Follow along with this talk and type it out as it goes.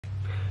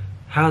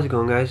How's it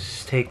going, guys? This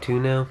is take 2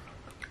 now.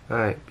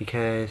 Alright,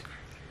 because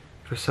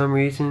for some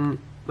reason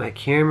my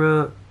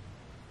camera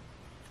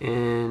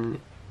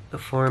in the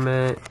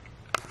format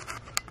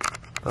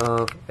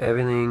of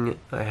everything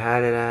I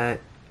had it at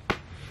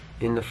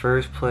in the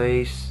first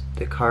place,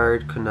 the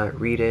card could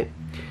not read it.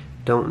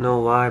 Don't know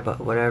why, but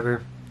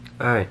whatever.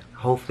 Alright,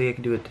 hopefully I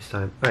can do it this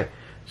time. Alright,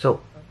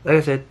 so like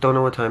I said, don't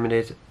know what time it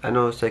is. I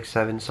know it's like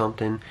 7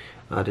 something.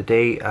 The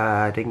date,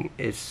 I think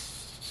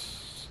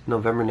it's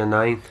November the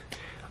 9th.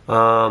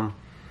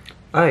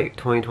 Alright,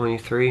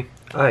 2023.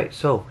 Alright,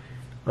 so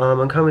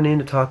I'm coming in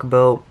to talk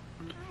about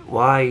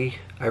why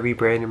I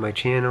rebranded my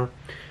channel.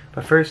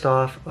 But first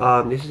off,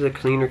 this is a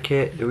cleaner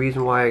kit. The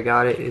reason why I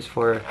got it is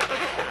for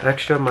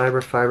extra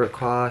microfiber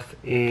cloth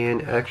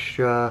and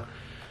extra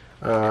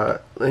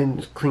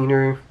lens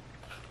cleaner,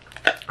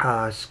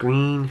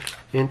 screen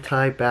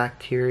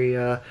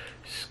antibacteria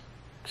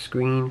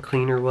screen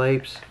cleaner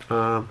wipes.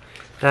 But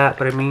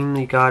I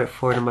mainly got it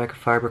for the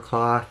microfiber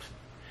cloth.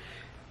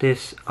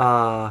 This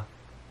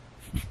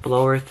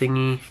blower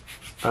thingy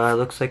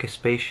looks like a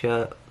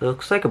spaceship. It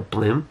looks like a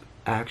blimp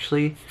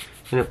actually,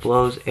 and it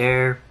blows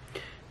air.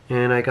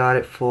 And I got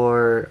it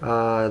for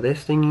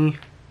this thingy.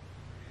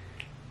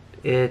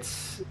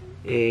 It's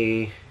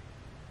a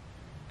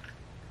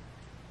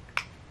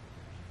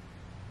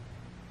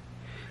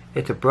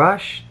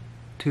brush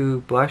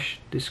to brush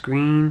the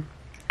screen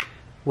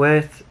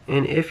with.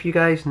 And if you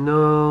guys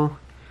know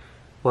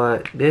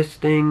what this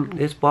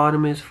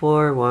bottom is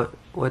for,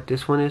 what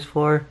this one is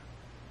for,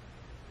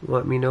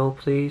 let me know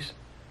please.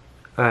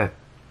 Alright,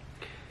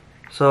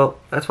 so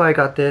that's why I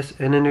got this.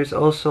 And then there's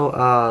also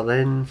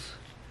lens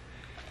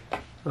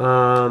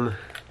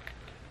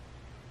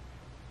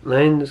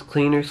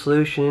cleaner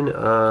solution.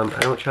 I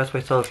don't trust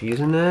myself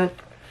using that,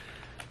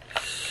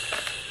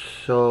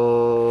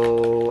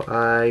 so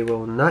I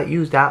will not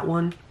use that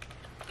one.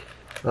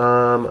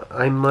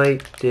 I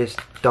might just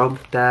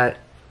dump that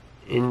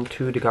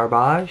into the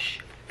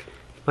garbage.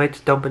 Might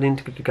just dump it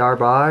into the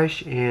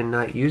garbage and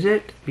not use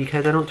it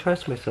because I don't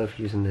trust myself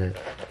using that.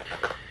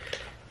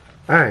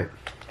 Alright.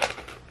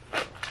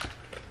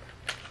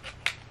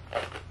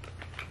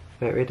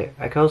 Right there.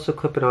 I can also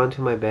clip it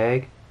onto my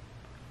bag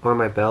or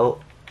my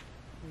belt.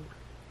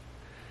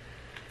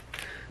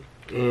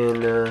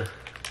 And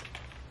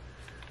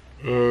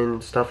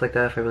stuff like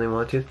that if I really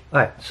want to.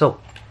 Alright,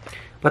 so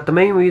but the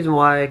main reason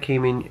why I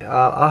came in,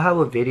 I'll have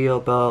a video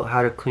about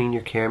how to clean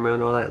your camera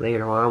and all that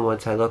later on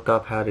once I look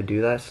up how to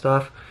do that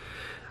stuff.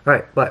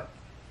 Alright, but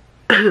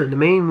the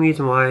main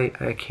reason why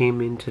I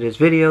came into this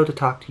video to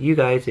talk to you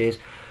guys is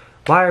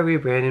why I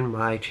rebranded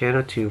my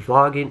channel to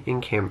vlogging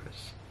and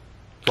cameras.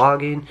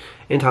 Vlogging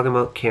and talking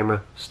about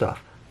camera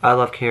stuff. I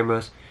love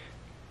cameras.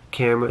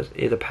 Cameras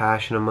is a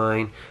passion of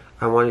mine.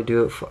 I want to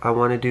do it. I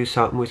want to do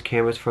something with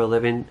cameras for a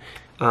living.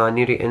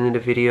 Near the end of the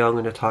video, I'm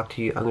going to talk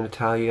to you. I'm going to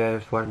tell you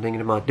guys what I'm thinking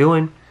about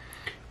doing.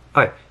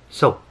 Alright,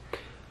 so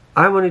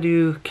I want to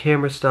do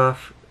camera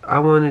stuff. I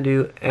want to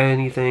do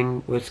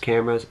anything with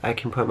cameras I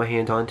can put my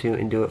hands onto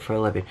and do it for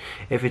a living.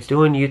 If it's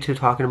doing YouTube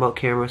talking about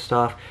camera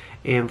stuff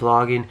and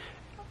vlogging,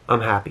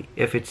 I'm happy.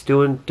 If it's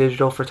doing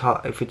if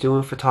it's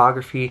doing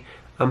photography,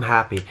 I'm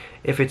happy.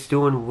 If it's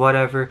doing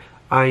whatever,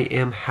 I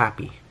am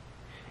happy.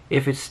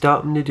 If it's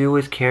something to do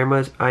with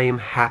cameras, I am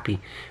happy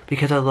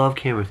because I love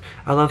cameras.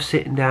 I love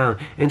sitting down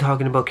and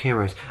talking about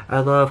cameras. I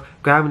love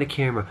grabbing the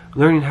camera,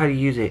 learning how to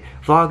use it,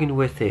 vlogging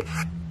with it,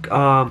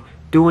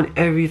 doing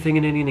everything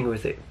and anything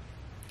with it.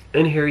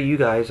 And here you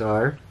guys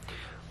are.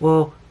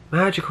 Well,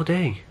 magical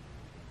day.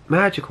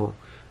 Magical.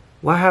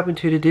 What happened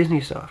to the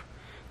Disney stuff?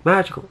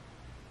 Magical.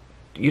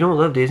 You don't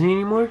love Disney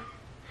anymore?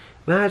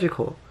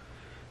 Magical.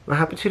 What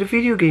happened to the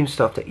video game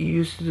stuff that you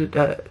used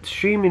to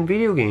stream in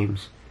video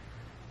games?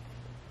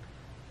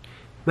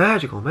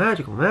 Magical,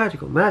 magical,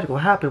 magical, magical.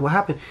 What happened? What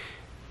happened?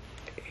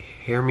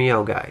 Hear me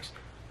out, guys.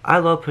 I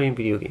love playing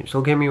video games.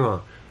 Don't get me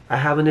wrong. I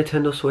have a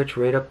Nintendo Switch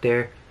right up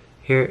there.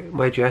 Here,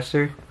 my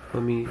dresser.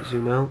 Let me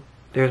zoom out.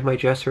 There's my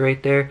dresser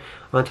right there.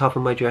 On top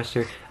of my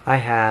dresser, I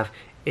have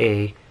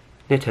a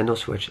Nintendo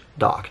Switch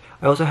dock.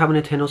 I also have a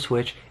Nintendo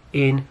Switch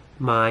in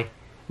my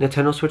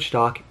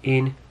dock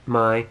in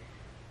my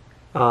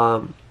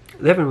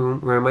living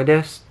room, where my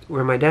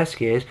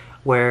desk is,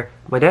 where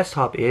my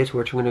desktop is,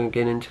 which we're gonna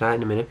get into that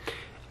in a minute.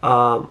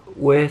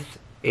 With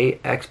a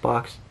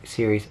Xbox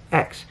Series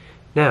X.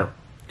 Now,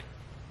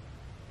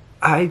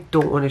 I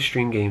don't want to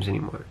stream games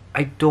anymore.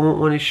 I don't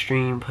want to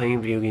stream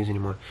playing video games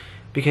anymore.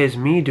 Because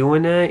me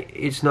doing that,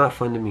 it's not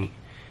fun to me.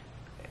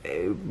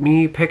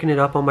 Me picking it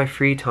up on my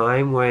free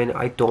time when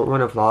I don't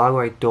want to vlog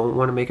or I don't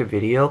want to make a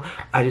video,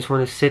 I just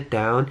want to sit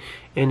down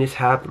and just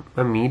have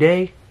a me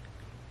day.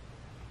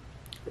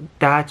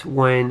 That's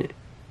when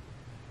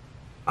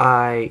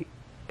I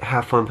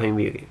have fun playing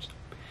video games.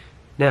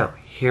 Now,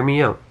 hear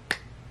me out.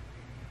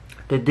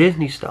 The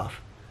Disney stuff.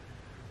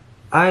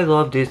 I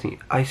love Disney.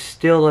 I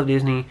still love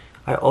Disney.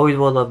 I always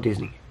will love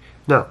Disney.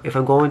 Now, if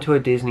I'm going to a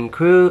Disney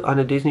cruise,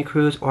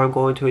 or I'm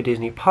going to a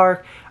Disney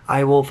park,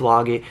 I will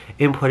vlog it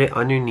and put it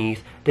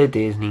underneath the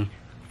Disney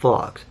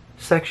vlogs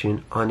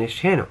section on this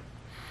channel.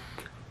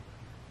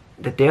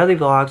 the daily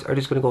vlogs are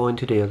just going to go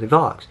into daily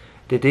vlogs.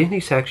 The Disney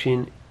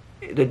section,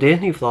 the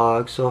Disney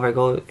vlogs, so if I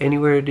go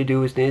anywhere to do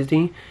with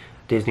Disney,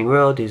 Disney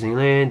World,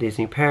 Disneyland,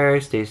 Disney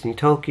Paris, Disney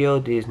Tokyo,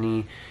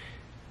 Disney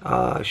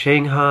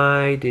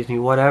Shanghai, Disney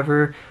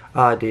whatever,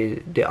 on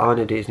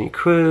a Disney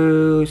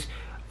cruise,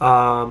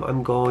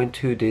 I'm going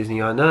to Disney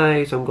on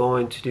Ice, I'm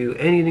going to do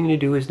anything to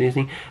do with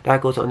Disney,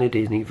 that goes on the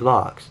Disney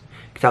vlogs.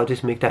 Because I'll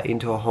just make that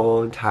into a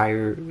whole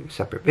entire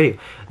separate video.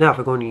 Now if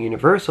I go into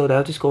Universal,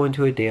 that'll just go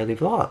into a daily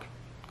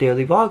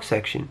vlog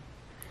section.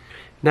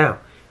 Now,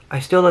 I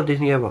still love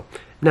Disney as well.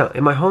 Now,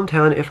 in my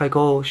hometown, if I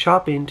go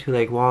shopping to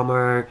like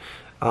Walmart,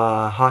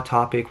 Hot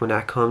Topic when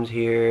that comes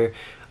here,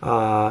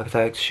 because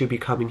I should be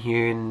coming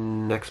here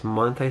next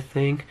month, I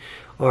think.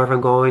 Or if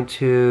I'm going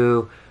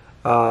to,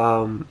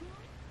 I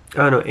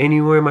don't know,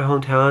 anywhere in my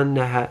hometown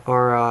that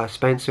or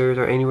Spencer's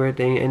or anywhere,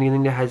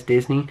 anything that has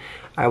Disney,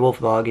 I will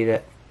vlog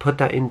it, put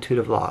that into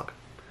the vlog.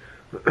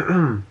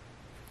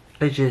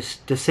 It's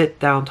just to sit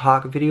down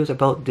talk videos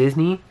about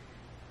Disney,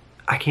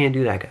 I can't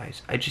do that,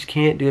 guys. I just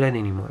can't do that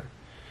anymore.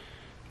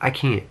 I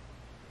can't.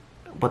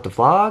 But the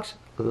vlogs,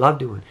 love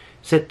doing.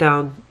 Sit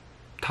down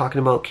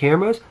talking about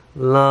cameras,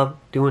 love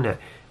doing that.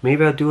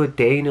 Maybe I'll do a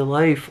day in the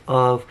life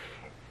of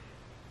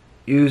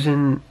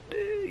using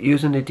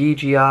the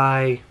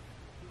DJI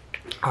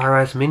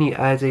RS Mini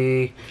as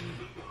a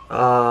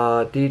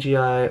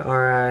DJI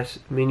RS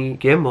Mini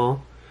gimbal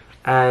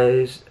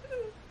as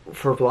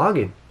for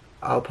vlogging.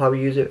 I'll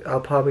probably use it.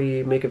 I'll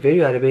probably make a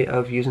video out of it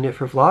of using it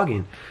for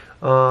vlogging.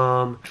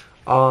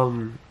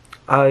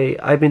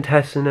 I've been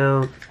testing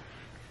out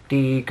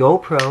the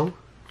GoPro.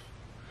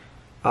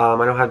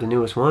 I don't have the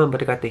newest one,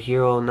 but I got the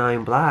Hero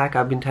 9 Black.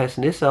 I've been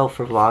testing this out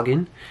for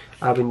vlogging.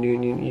 I've been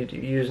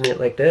using it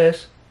like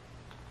this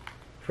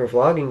for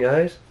vlogging,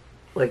 guys.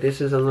 Like this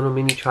is a little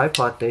mini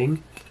tripod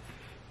thing,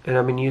 and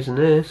I've been using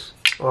this,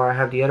 or I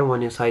have the other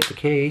one inside the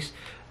case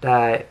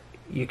that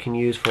you can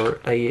use for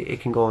it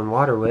can go in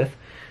water with.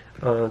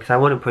 Because I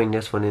wasn't putting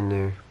this one in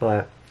there,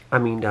 but I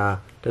mean the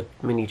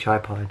mini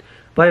tripod.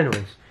 But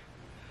anyways,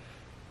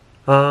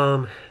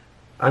 I'm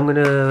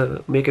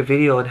gonna make a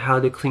video on how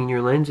to clean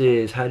your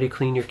lenses, how to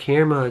clean your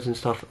cameras and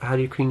stuff, how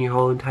do you clean your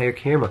whole entire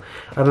camera.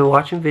 I've been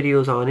watching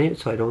videos on it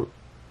so I don't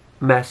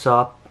mess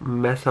up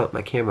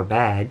my camera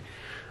bad.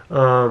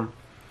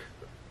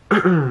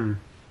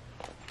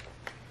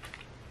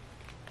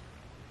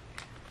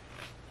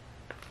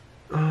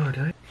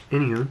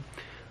 Anywho,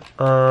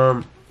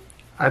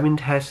 I've been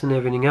testing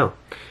everything out.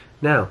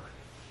 Now,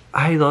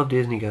 I love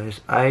Disney, guys.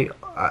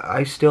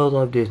 I still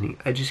love Disney.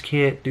 I just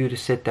can't do the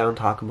sit down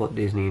talk about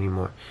Disney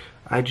anymore.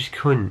 I just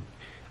couldn't.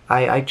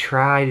 I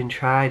tried and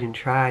tried and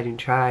tried and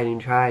tried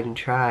and tried and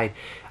tried.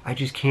 I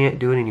just can't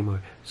do it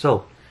anymore.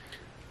 So,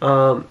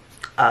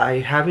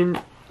 I haven't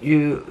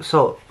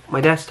so my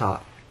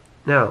desktop.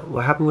 Now,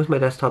 what happened with my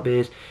desktop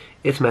is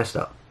it's messed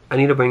up. I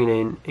need to bring it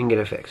in and get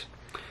it fixed.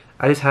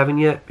 I just haven't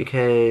yet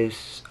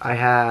because I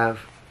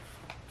have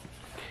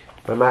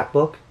my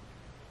MacBook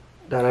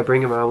that I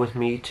bring around with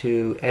me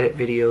to edit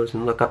videos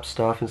and look up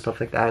stuff and stuff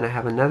like that, and I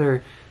have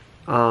another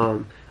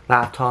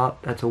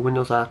laptop that's a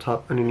Windows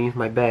laptop underneath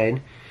my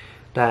bed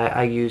that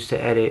I use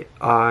to edit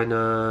on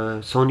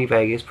Sony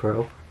Vegas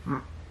Pro.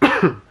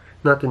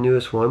 Not the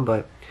newest one,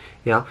 but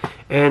yeah.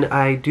 And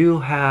I do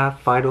have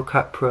Final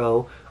Cut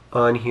Pro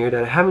on here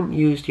that I haven't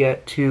used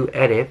yet to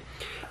edit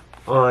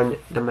on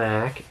the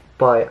Mac,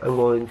 but I'm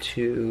going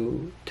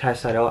to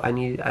test that out.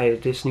 I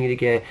just need to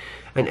get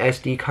an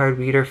SD card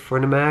reader for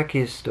the Mac.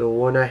 Is the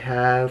one I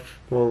have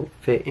won't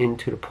fit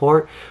into the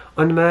port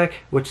on the Mac,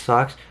 which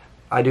sucks.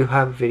 I do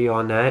have a video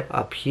on that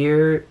up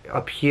here.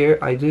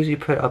 I usually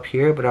put it up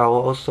here, but I'll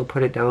also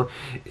put it down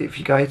if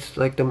you guys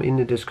like them in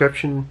the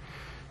description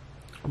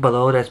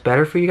below. That's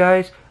better for you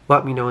guys.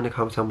 Let me know in the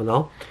comments down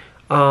below.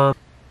 I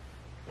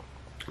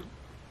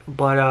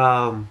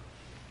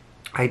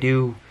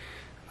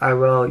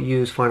will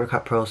use Final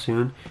Cut Pro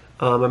soon.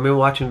 I've been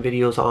watching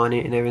videos on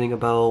it and everything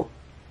about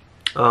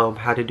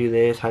how to do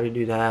this, how to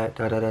do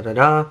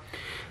that,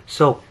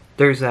 So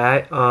there's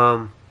that.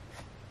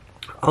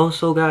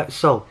 Also, guys,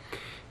 so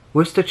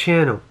with the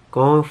channel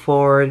going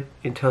forward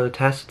until the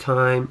test of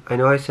time, I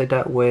know I said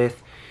that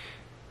with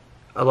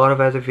a lot of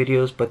other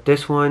videos, but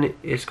this one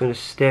is gonna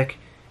stick.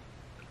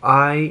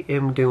 I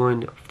am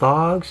doing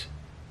vlogs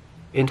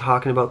and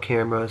talking about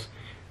cameras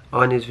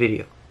on this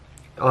video.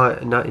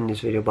 Not in this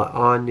video, but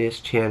on this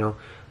channel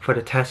for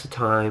the test of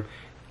time.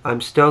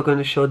 I'm still going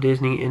to show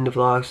Disney in the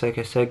vlogs, like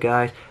I said,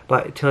 guys,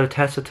 but until the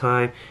test of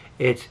time,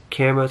 it's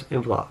cameras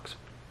and vlogs.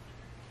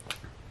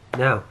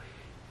 Now,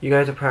 you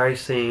guys are probably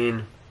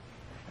saying,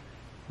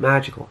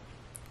 magical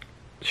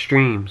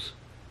streams,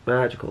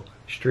 magical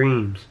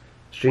streams.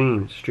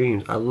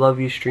 I love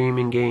you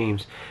streaming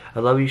games. I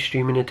love you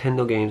streaming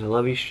Nintendo games. I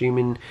love you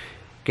streaming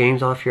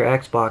games off your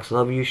Xbox. I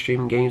love you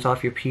streaming games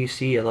off your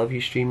PC. I love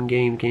you streaming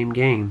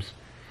games.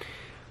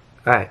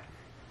 Alright,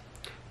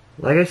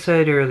 like I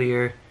said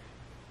earlier,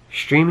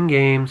 streaming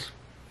games,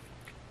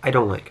 I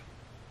don't like.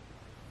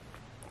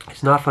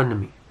 It's not fun to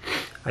me.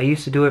 I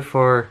used to do it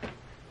for,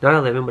 not a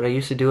living, but I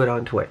used to do it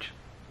on Twitch.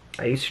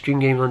 I used to stream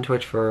games on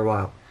Twitch for a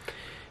while.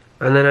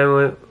 And then I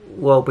went,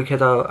 well,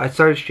 because I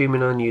started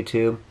streaming on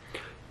YouTube,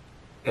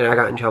 and I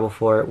got in trouble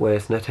for it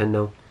with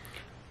Nintendo.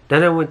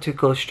 Then I went to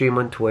go stream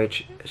on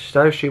Twitch,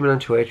 started streaming on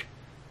Twitch,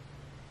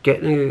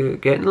 getting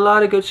a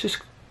lot of good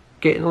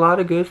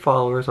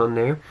followers on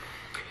there.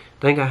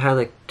 I think I had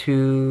like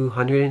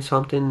 200 and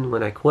something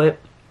when I quit.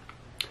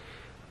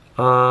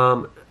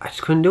 I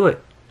just couldn't do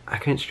it. I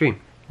couldn't stream.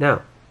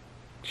 Now,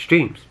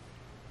 streams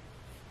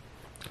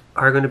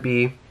are gonna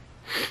be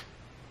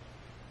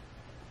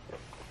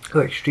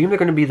streams are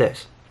gonna be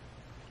this.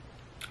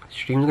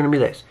 Streams are gonna be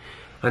this.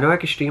 I know I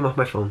can stream off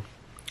my phone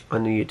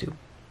on the YouTube,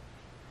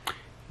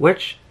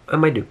 which I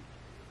might do.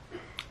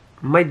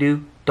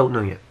 Don't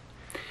know yet.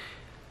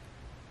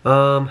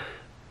 I'm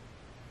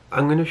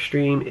gonna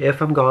stream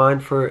if I'm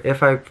gone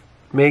if I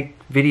make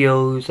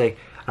videos, like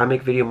I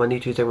make video Monday,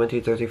 Tuesday,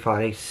 Wednesday, Thursday,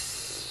 Friday,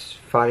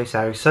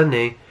 Saturday,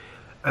 Sunday,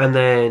 and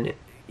then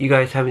you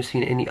guys haven't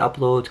seen any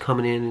uploads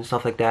coming in and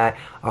stuff like that.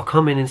 I'll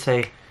come in and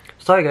say,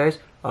 sorry guys,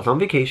 I was on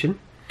vacation,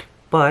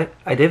 but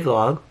I did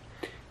vlog.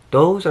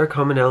 Those are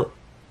coming out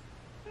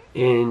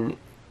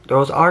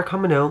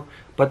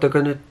but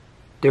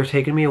they're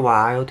taking me a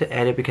while to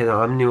edit because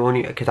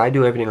because I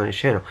do everything on this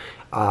channel.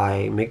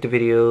 I make the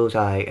videos,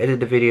 I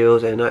edit the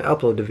videos, and I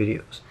upload the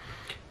videos.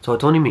 So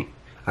it's only me.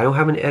 I don't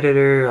have an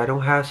editor, I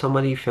don't have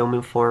somebody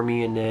filming for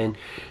me and then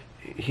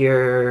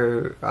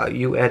here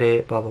you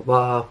edit, blah blah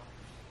blah.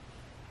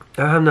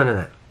 I don't have none of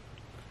that.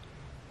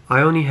 I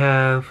only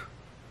have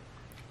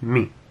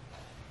me.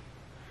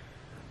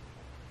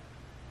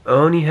 I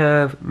only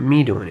have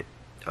me doing it.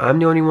 I'm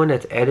the only one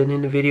that's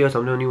editing the videos.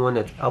 I'm the only one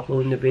that's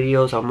uploading the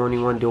videos. I'm the only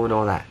one doing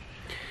all that.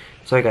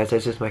 Sorry guys,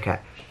 that's just my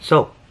cat.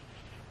 So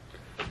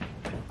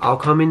I'll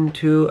come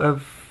into a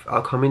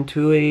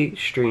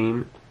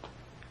stream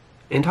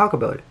and talk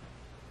about it.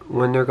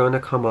 When they're gonna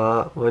come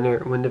up, when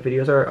the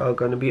videos are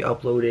gonna be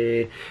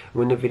uploaded,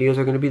 when the videos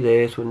are gonna be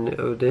this,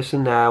 when this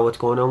and that, what's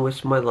going on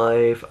with my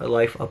life, a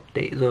life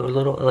update, a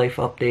little life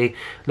update.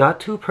 Not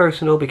too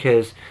personal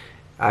because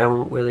I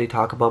don't really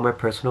talk about my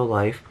personal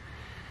life.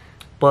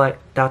 But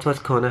that's what's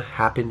gonna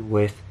happen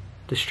with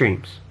the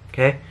streams.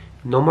 Okay?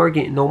 No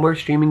more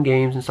streaming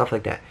games and stuff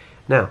like that.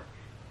 Now,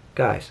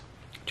 guys,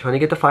 trying to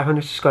get to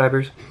 500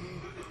 subscribers.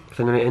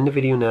 So I'm gonna end the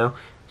video now.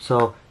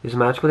 So this is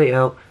Magical Day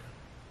out.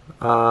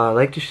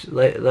 Like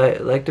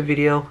the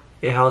video.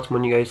 It helps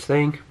when you guys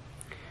think.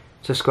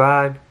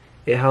 Subscribe.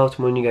 It helps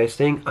when you guys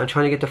think. I'm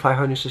trying to get to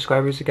 500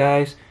 subscribers,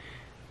 guys.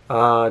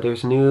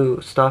 There's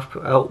new stuff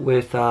out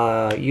with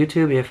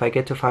YouTube. If I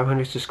get to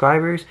 500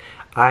 subscribers,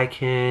 I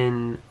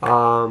can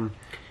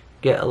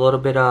get a little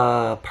bit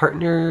of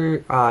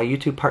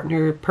YouTube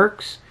partner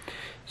perks.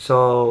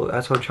 So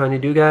that's what I'm trying to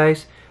do,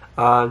 guys.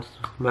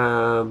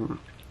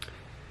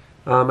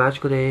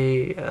 Magical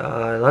Day.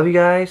 Love you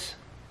guys.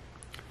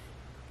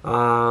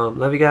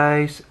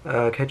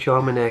 Catch you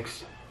on my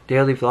next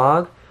daily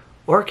vlog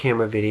or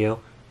camera video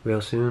real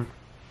soon.